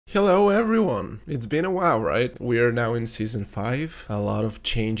Hello everyone! It's been a while, right? We are now in season 5. A lot of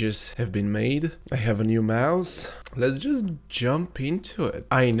changes have been made. I have a new mouse. Let's just jump into it.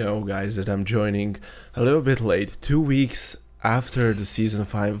 I know, guys, that I'm joining a little bit late. 2 weeks after the season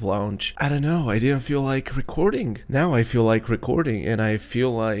 5 launch. I don't know, I didn't feel like recording. Now I feel like recording and I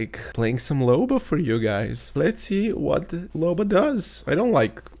feel like playing some Loba for you guys. Let's see what Loba does. I don't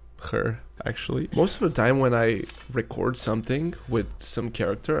like her, actually. Most of the time when I record something with some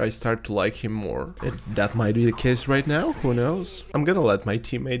character, I start to like him more. That might be the case right now, who knows? I'm gonna let my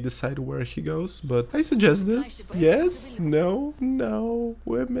teammate decide where he goes, but I suggest this. Yes? No? No?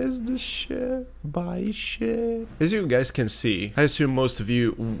 We missed the ship. Bye ship. As you guys can see, I assume most of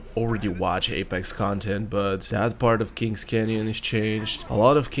you already watch Apex content, but that part of King's Canyon is changed. A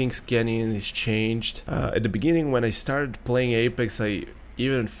lot of King's Canyon is changed. At the beginning when I started playing Apex, I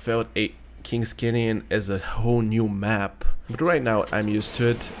even felt King's Canyon as a whole new map. But right now I'm used to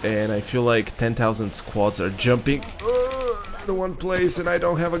it and I feel like 10,000 squads are jumping to one place and I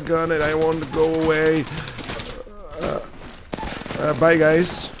don't have a gun and I want to go away. Bye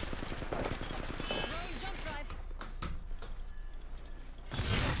guys.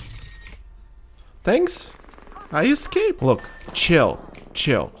 Thanks. I escaped. Look, chill.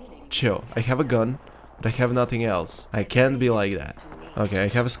 I have a gun, but I have nothing else. I can't be like that. Okay, I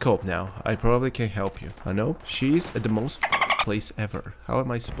have a scope now. I probably can help you. I know she's at the most place ever. How am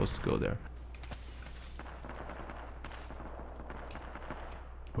I supposed to go there?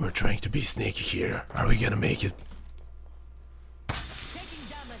 We're trying to be sneaky here. Are we gonna make it?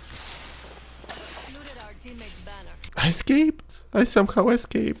 I escaped. I somehow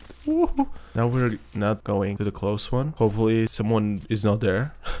escaped. Woohoo. Now we're not going to the close one. Hopefully someone is not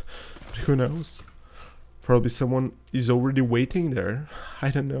there. But who knows? Probably someone is already waiting there. I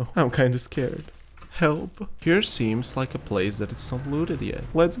don't know. I'm kind of scared. Help. Here seems like a place that it's not looted yet.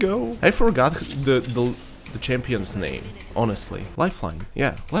 Let's go. I forgot the champion's name, honestly. Lifeline.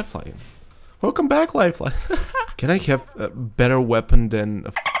 Yeah, Lifeline. Welcome back, Lifeline. Can I have a better weapon than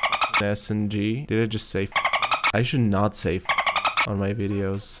a SMG? Did I just say I should not say on my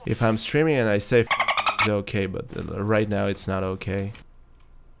videos. If I'm streaming and I say it's okay, but right now it's not okay.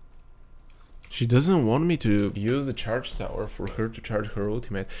 She doesn't want me to use the charge tower for her to charge her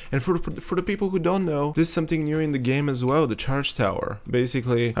ultimate. And for the people who don't know, this is something new in the game as well, the charge tower.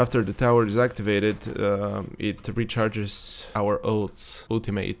 Basically, after the tower is activated, it recharges our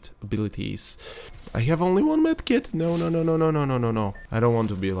ultimate abilities. I have only one medkit? No. I don't want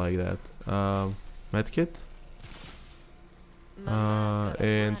to be like that. Medkit?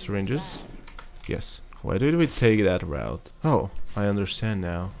 And syringes? Yes. Why did we take that route? Oh, I understand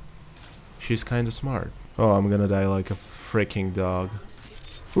now. She's kinda smart. Oh, I'm gonna die like a freaking dog.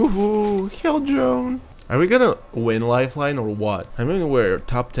 Woohoo! Hell drone! Are we gonna win Lifeline or what? I mean, we're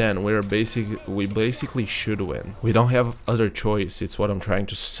top 10. We basically should win. We don't have other choice. It's what I'm trying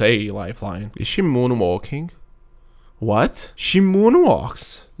to say, Lifeline. Is she moonwalking? What? She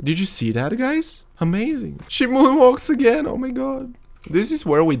moonwalks. Did you see that, guys? Amazing. She moonwalks again. Oh my god. This is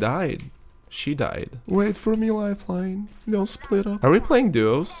where we died. She died. Wait for me, Lifeline. Don't split up. Are we playing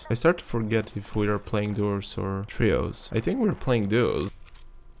duos? I start to forget if we are playing duos or trios. I think we're playing duos.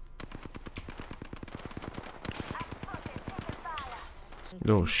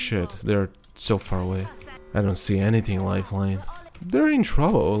 Oh shit, they're so far away. I don't see anything, Lifeline. They're in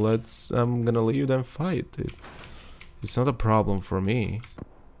trouble. I'm gonna leave them fight. It's not a problem for me.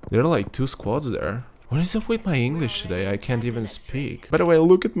 There are like 2 squads there. What is up with my English today? I can't even speak. By the way,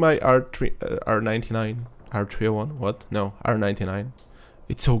 look at my R99. R301? What? No, R99.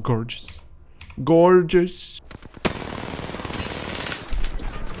 It's so gorgeous. Gorgeous!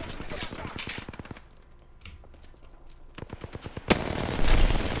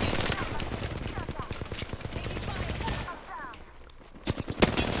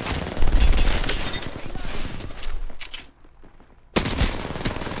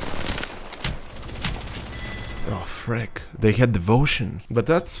 Oh frick, they had devotion. But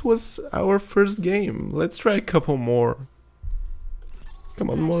that was our first game. Let's try a couple more. Come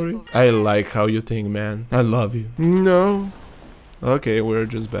on, Mori. I like how you think, man. I love you. No. Okay, we're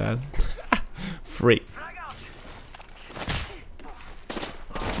just bad. Free.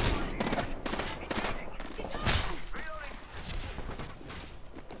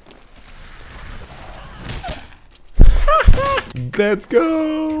 Let's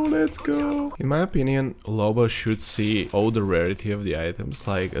go, let's go. In my opinion, Loba should see all the rarity of the items,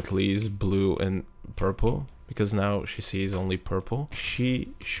 like at least blue and purple, because now she sees only purple. She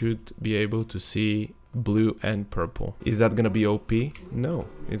should be able to see blue and purple. Is that gonna be OP? No,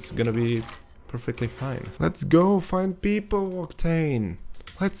 it's gonna be perfectly fine. Let's go find people, Octane.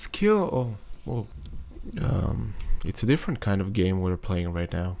 Let's kill. Oh, whoa. It's a different kind of game we're playing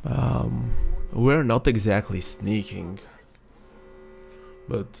right now. We're not exactly sneaking,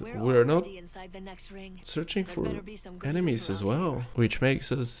 but we're not searching for enemies as well, which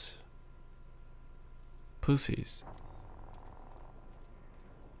makes us pussies.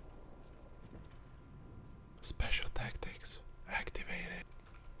 Special tactics activated.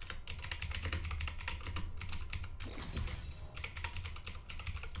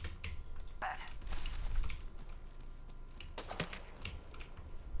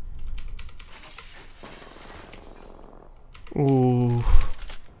 Ooh.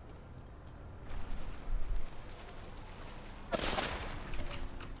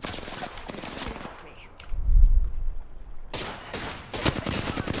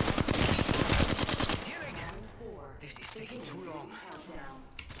 This is taking too long.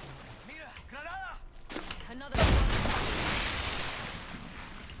 Mira, granada! Another.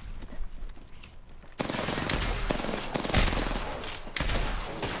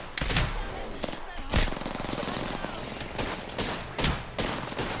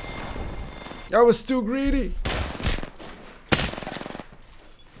 I was too greedy.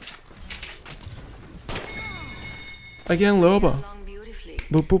 Again, Loba.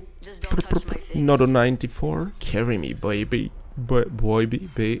 Boop, boop. Not a 94. Carry me, baby. Boy,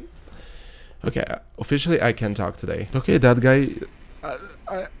 baby. Okay, officially I can talk today. Okay, that guy.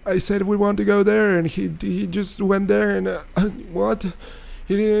 I said we want to go there, and he just went there, and what?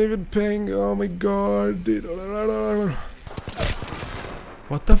 He didn't even ping. Oh my god.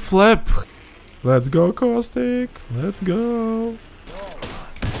 What the flip? Let's go, Caustic. Let's go.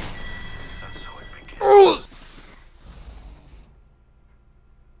 Oh.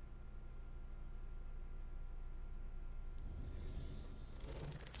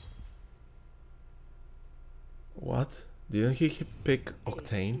 What? Didn't he pick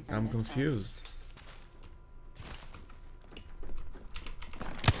Octane? I'm confused.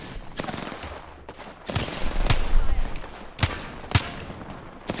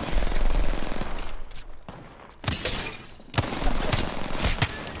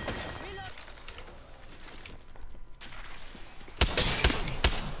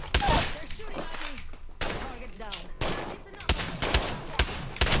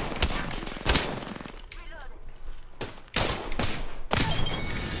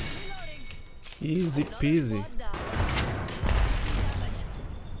 Easy peasy.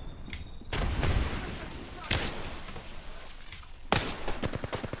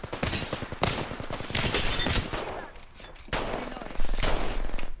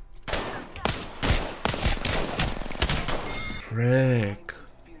 Frick.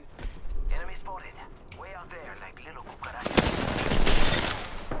 Enemy spotted. Way out there, like little cucarachas.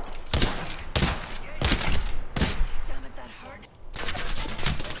 Damn it, that hurt.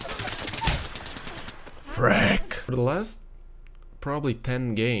 Frick. For the last probably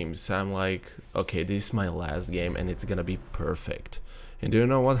 10 games, I'm like, okay, this is my last game and it's gonna be perfect. And do you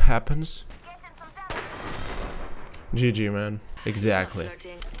know what happens? GG, man. Exactly.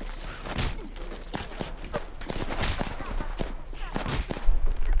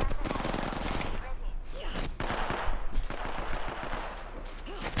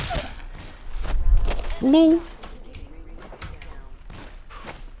 LOL.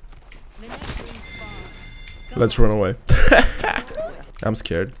 Let's run away. I'm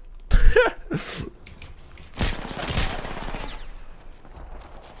scared.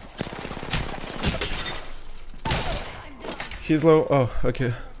 He's low. Oh,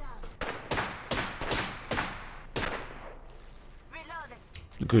 okay.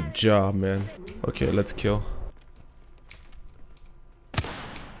 Good job, man. Okay, let's kill.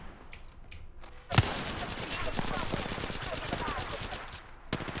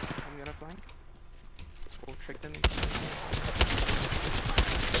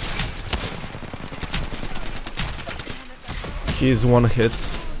 He's one hit,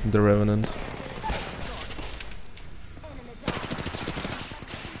 the Revenant.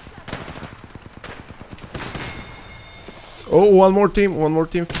 Oh, one more team, one more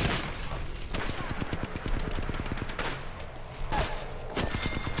team.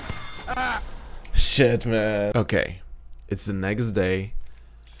 Shit, man. Okay, it's the next day.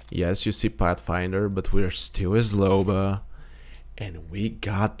 Yes, you see Pathfinder, but we're still as Loba. And we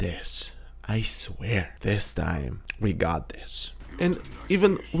got this. I swear, this time we got this. And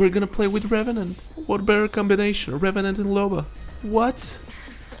even we're gonna play with Revenant. What better combination? Revenant and Loba. What?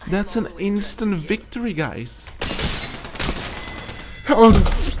 That's an instant victory, guys.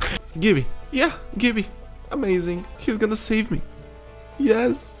 Gibby. Yeah, Gibby. Amazing. He's gonna save me.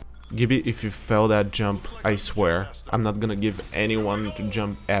 Yes. Gibby, if you fail that jump, I swear, I'm not gonna give anyone to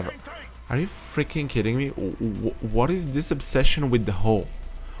jump ever. Are you freaking kidding me? What is this obsession with the hole?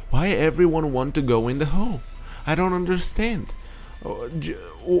 Why everyone want to go in the hole? I don't understand.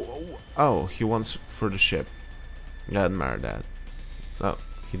 Oh, he wants for the ship. I admire that. Oh,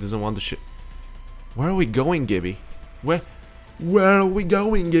 he doesn't want the ship. Where are we going, Gibby? Where are we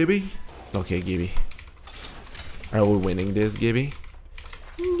going, Gibby? Okay, Gibby. Are we winning this, Gibby?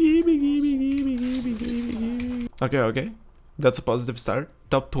 Gibby. Okay. That's a positive start.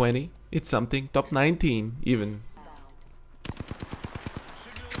 Top 20. It's something. Top 19, even.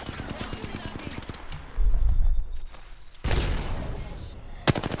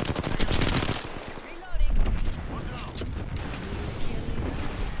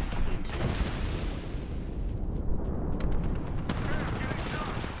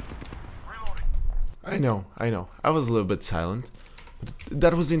 I know. I was a little bit silent. But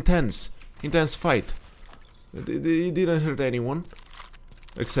that was intense. Intense fight. It didn't hurt anyone.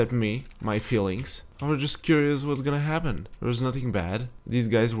 Except me, my feelings. I was just curious what's gonna happen. There was nothing bad. These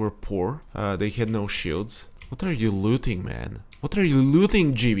guys were poor. They had no shields. What are you looting, man? What are you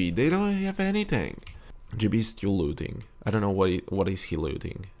looting, GB? They don't have anything. GB's still looting. I don't know what is he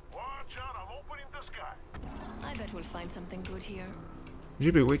looting. Watch out, I'm opening the sky. I bet we'll find something good here.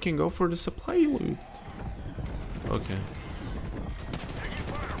 GB, we can go for the supply loot. Okay. Taking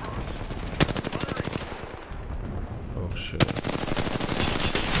fire, Ross. Firing. Oh shit.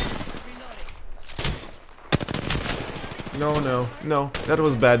 No. That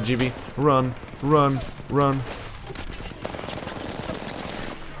was bad, GB. Run.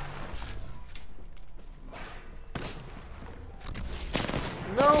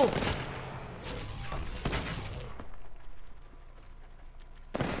 No!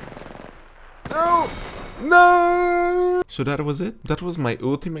 No! So that was it. That was my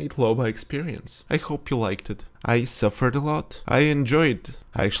ultimate Loba experience. I hope you liked it. I suffered a lot. I enjoyed.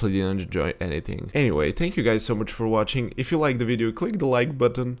 I actually didn't enjoy anything. Anyway, thank you guys so much for watching. If you liked the video, click the like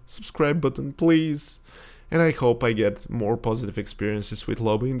button, subscribe button, please. And I hope I get more positive experiences with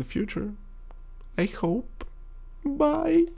Loba in the future. I hope. Bye.